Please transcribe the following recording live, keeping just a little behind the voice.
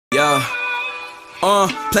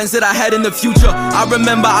Plans that I had in the future. I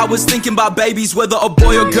remember I was thinking about babies, whether a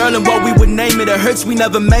boy or girl and what we would name it. It hurts we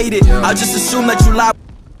never made it. I just assumed that you lied.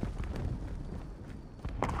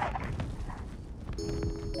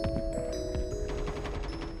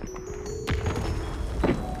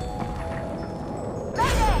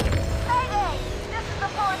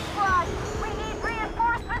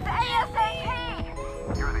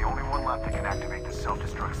 You're the only one left that can activate the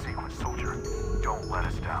self-destruct sequence, soldier. Don't let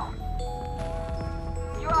us down.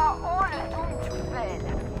 You are all doomed to fail.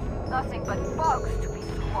 Nothing but bugs to be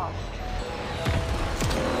squashed.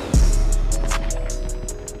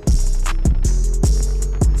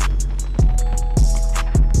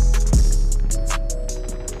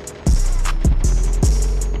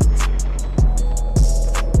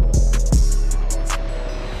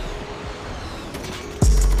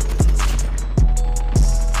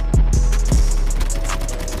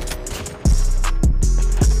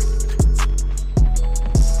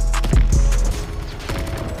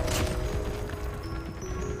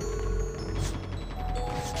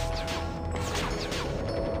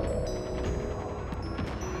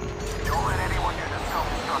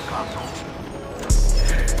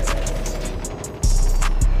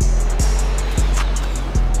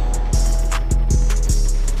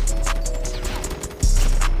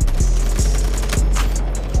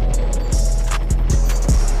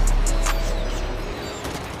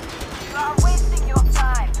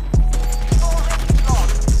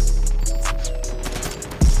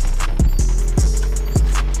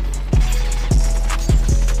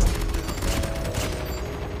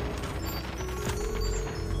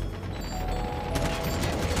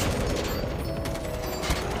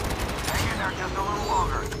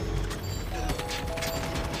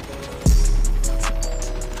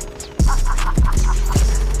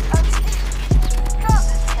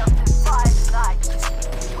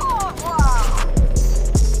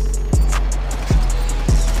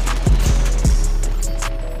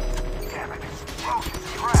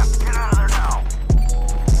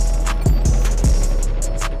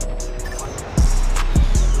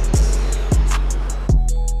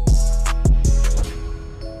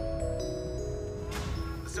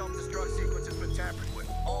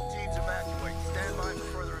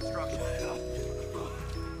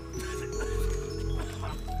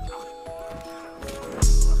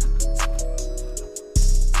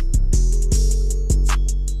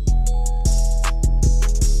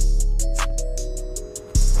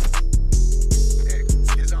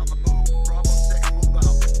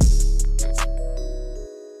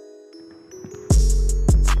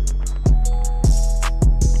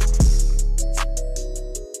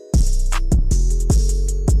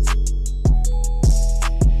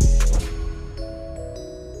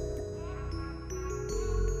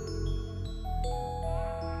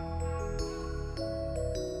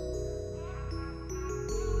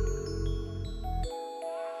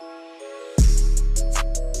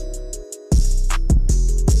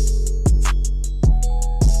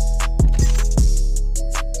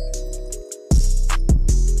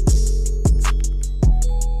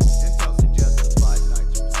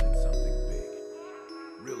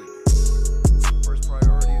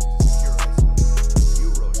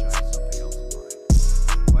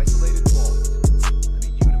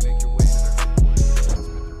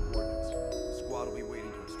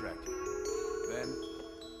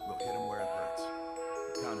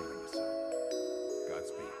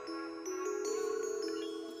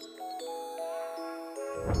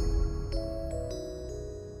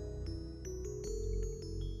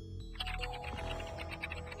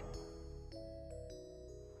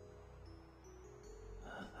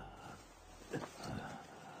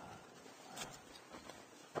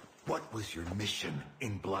 What was your mission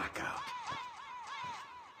in Blackout?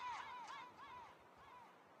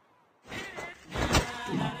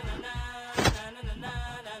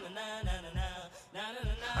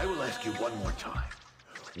 I will ask you one more time.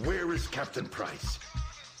 Where is Captain Price?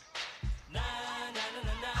 I'm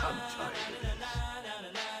tired of this.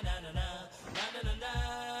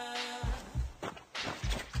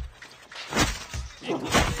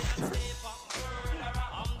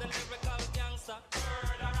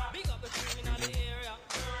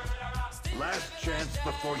 Last chance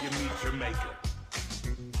before you meet your maker.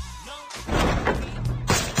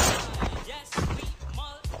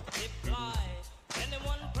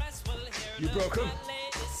 You broke him?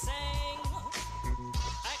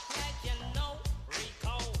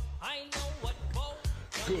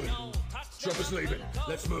 Good. Chopper's leaving.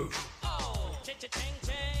 Let's move.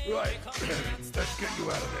 Right. Let's get you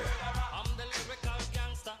out of there.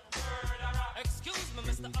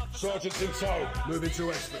 Sergeant's in tow. Moving to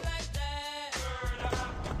Exfil.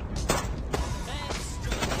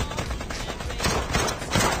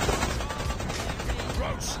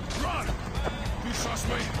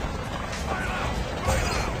 Watch me. Bail out! Bail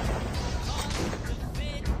out!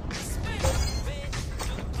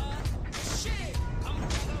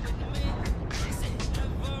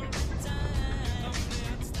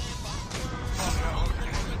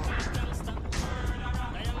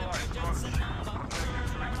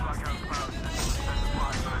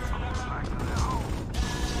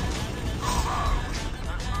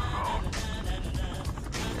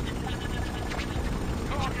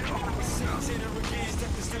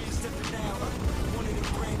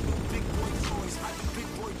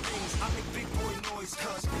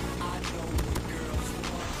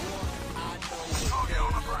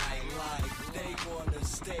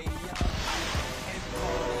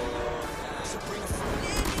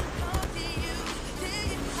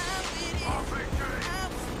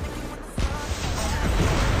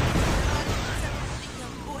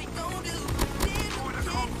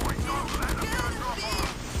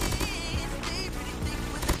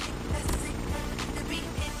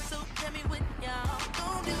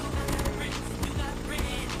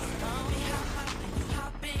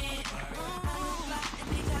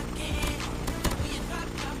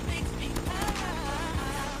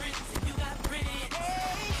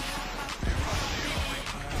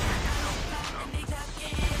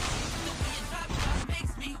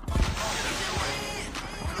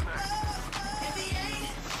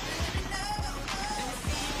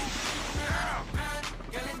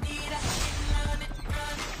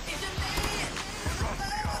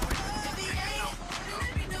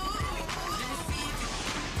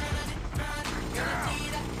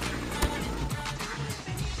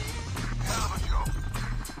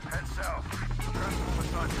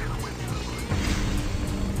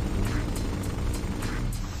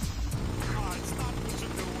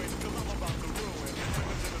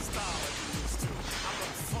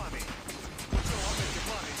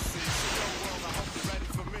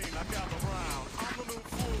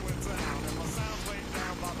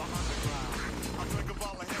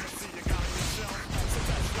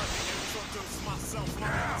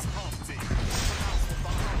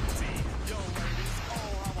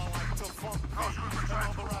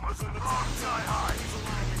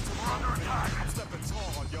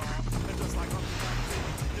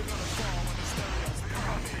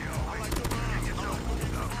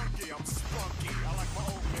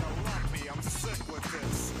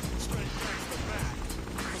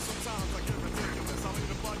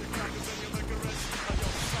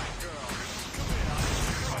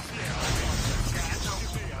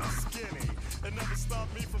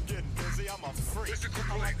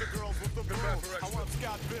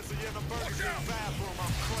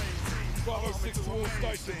 Bravo 6 to all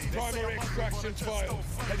stations. Primary extraction failed.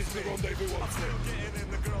 Headed to the rendezvous on foot. Getting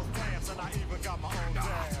in the girl's pants, and I even got my own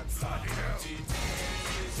dance.